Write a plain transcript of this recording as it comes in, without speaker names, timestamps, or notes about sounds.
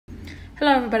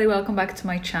Hello everybody, welcome back to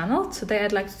my channel. Today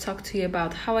I'd like to talk to you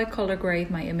about how I color grade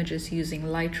my images using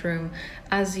Lightroom.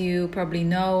 As you probably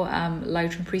know,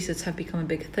 Lightroom presets have become a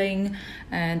big thing,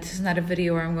 and this is not a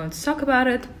video where I'm going to talk about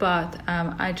it, but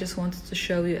I just wanted to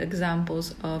show you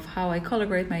examples of how I color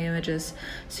grade my images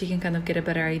so you can kind of get a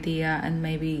better idea and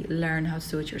maybe learn how to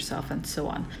do it yourself and so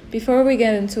on. Before we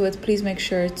get into it, please make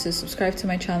sure to subscribe to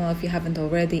my channel if you haven't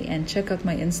already, and check out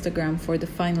my Instagram for the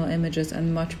final images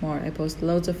and much more. I post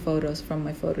loads of photos from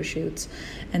my photo shoots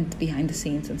and behind the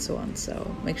scenes and so on,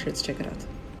 so make sure to check it out.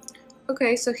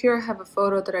 Okay, so here I have a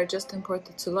photo that I just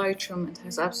imported to Lightroom. It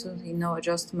has absolutely no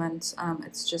adjustments,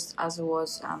 it's just as it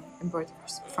was imported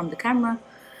from the camera.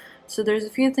 So there's a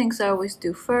few things I always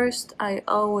do first. I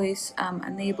always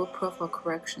enable profile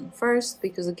correction first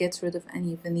because it gets rid of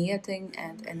any vignetting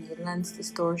and any lens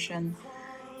distortion.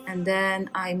 And then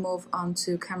I move on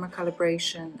to camera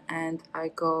calibration and I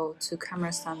go to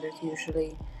camera standard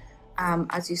usually.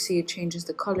 As you see, it changes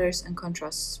the colors and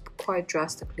contrasts quite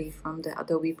drastically from the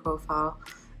Adobe profile.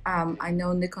 I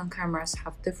know Nikon cameras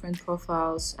have different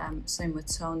profiles, same with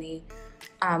Sony.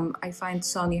 I find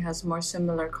Sony has more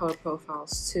similar color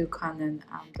profiles to Canon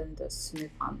than does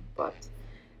Nikon, but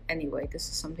anyway, this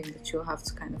is something that you'll have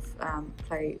to kind of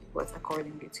play with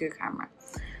accordingly to your camera.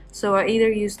 So I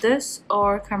either use this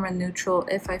or camera neutral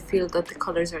if I feel that the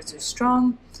colors are too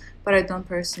strong, but I don't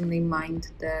personally mind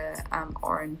the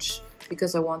orange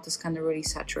because I want this kind of really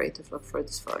saturated look for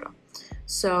this photo.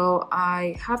 So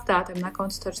I have that. I'm not going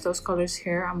to touch those colors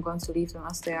here. I'm going to leave them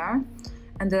as they are.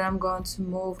 And then I'm going to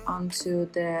move on to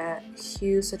the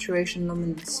hue, saturation,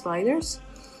 luminance sliders.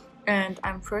 And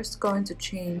I'm first going to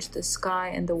change the sky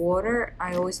and the water.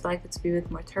 I always like it to be a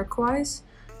bit more turquoise.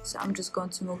 So I'm just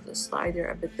going to move the slider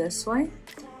a bit this way.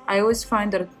 I always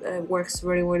find that it works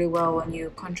really well when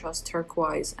you contrast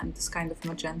turquoise and this kind of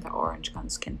magenta orange kind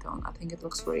of skin tone. I think it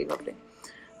looks really lovely.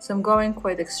 So I'm going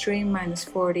quite extreme,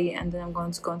 -40, and then I'm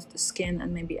going to go into the skin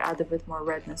and maybe add a bit more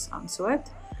redness onto it.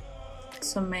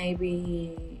 So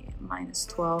maybe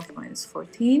 -12,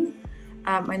 -14.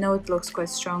 I know it looks quite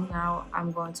strong now.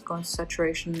 I'm going to go into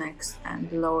saturation next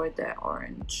and lower the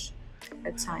orange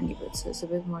a tiny bit so it's a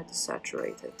bit more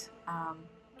desaturated.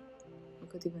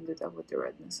 I could even do that with the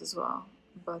redness as well,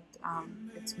 but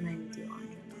it's mainly the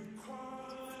orange.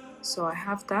 So I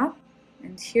have that,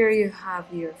 and here you have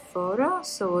your photo.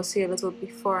 So we'll see a little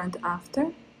before and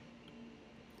after.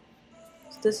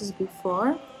 So this is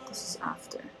before, this is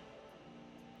after.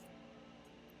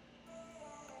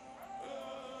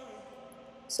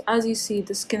 So as you see,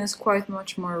 the skin is quite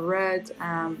much more red,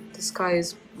 the sky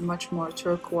is much more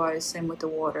turquoise, same with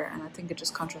the water, and I think it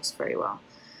just contrasts very well.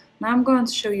 Now I'm going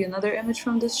to show you another image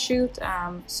from this shoot,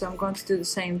 so I'm going to do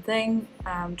the same thing,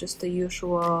 just the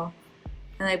usual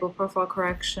enable profile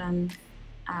correction,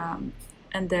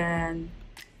 and then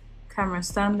camera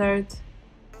standard,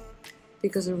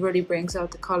 because it really brings out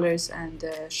the colors and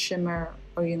the shimmer,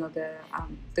 or you know,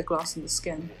 the gloss in the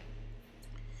skin.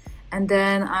 And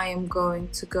then I am going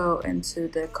to go into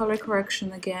the color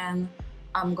correction again.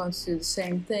 I'm going to do the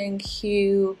same thing,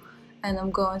 hue, and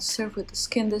I'm going to start with the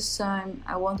skin this time.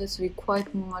 I want it to be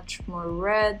quite much more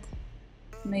red,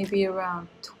 maybe around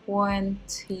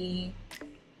 20.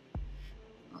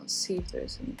 I'll see if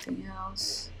there's anything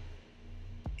else.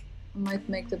 I might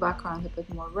make the background a bit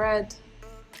more red.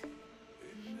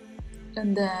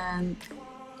 And then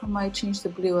I might change the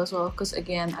blue as well, because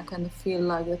again, I kind of feel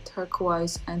like the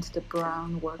turquoise and the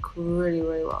brown work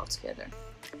really well together.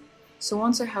 So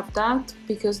once I have that,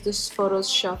 because this photo is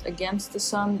shot against the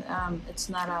sun, it's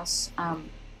not as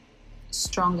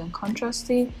strong and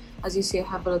contrasty. As you see, I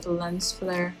have a little lens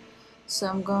flare. So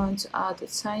I'm going to add a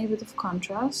tiny bit of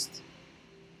contrast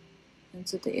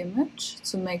into the image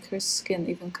to make her skin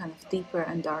even kind of deeper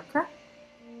and darker,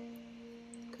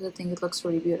 because I think it looks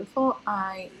really beautiful.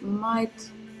 I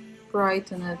might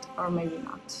brighten it, or maybe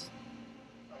not.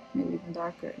 Maybe even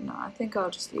darker. No, I think I'll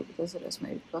just leave it as it is,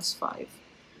 maybe +5.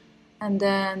 And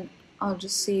then I'll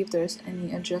just see if there's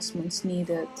any adjustments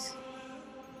needed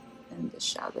in the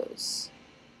shadows.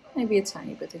 Maybe a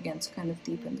tiny bit again to kind of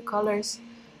deepen the colors.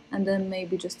 And then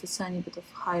maybe just a tiny bit of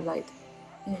highlight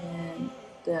in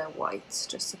the whites,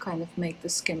 just to kind of make the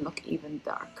skin look even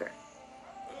darker.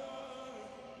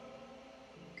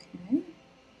 Okay.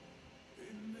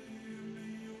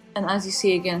 And as you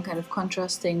see, again, kind of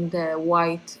contrasting the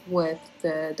white with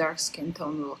the dark skin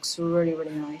tone looks really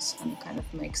nice and kind of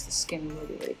makes the skin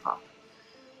really pop.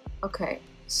 Okay,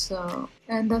 so,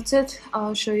 and that's it.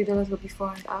 I'll show you the little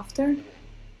before and after.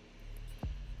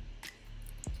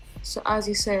 So as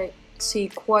you see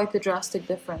quite a drastic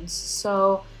difference.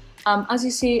 So As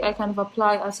you see, I kind of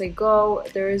apply as I go.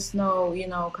 There is no, you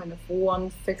know, kind of one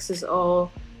fixes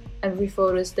all. Every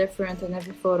photo is different and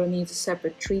every photo needs a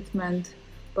separate treatment.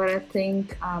 But I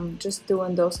think just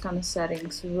doing those kind of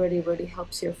settings really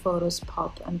helps your photos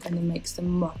pop and kind of makes them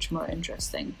much more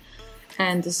interesting.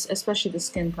 And this, especially the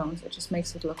skin tones, it just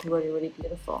makes it look really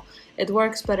beautiful. It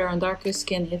works better on darker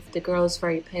skin. If the girl is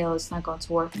very pale, it's not going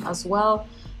to work as well,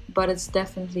 but it's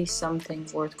definitely something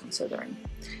worth considering.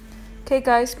 Okay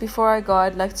guys, before I go,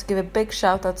 I'd like to give a big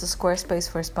shout out to Squarespace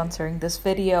for sponsoring this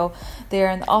video. They are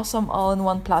an awesome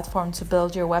all-in-one platform to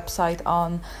build your website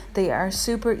on. They are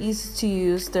super easy to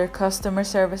use. Their customer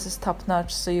service is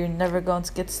top-notch, so you're never going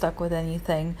to get stuck with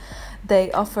anything.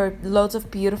 They offer loads of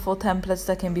beautiful templates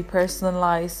that can be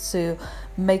personalized to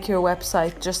make your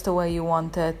website just the way you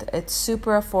want it. It's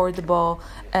super affordable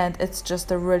and it's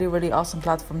just a really awesome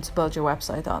platform to build your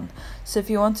website on. So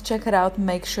if you want to check it out,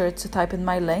 make sure to type in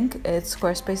my link. It's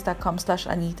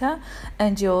squarespace.com/Anita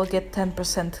and you'll get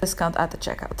 10% discount at the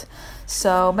checkout.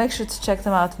 So make sure to check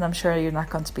them out and I'm sure you're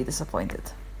not going to be disappointed.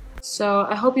 So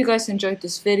I hope you guys enjoyed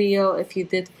this video. If you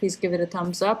did, please give it a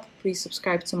thumbs up. Please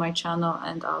subscribe to my channel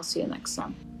and I'll see you next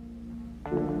time.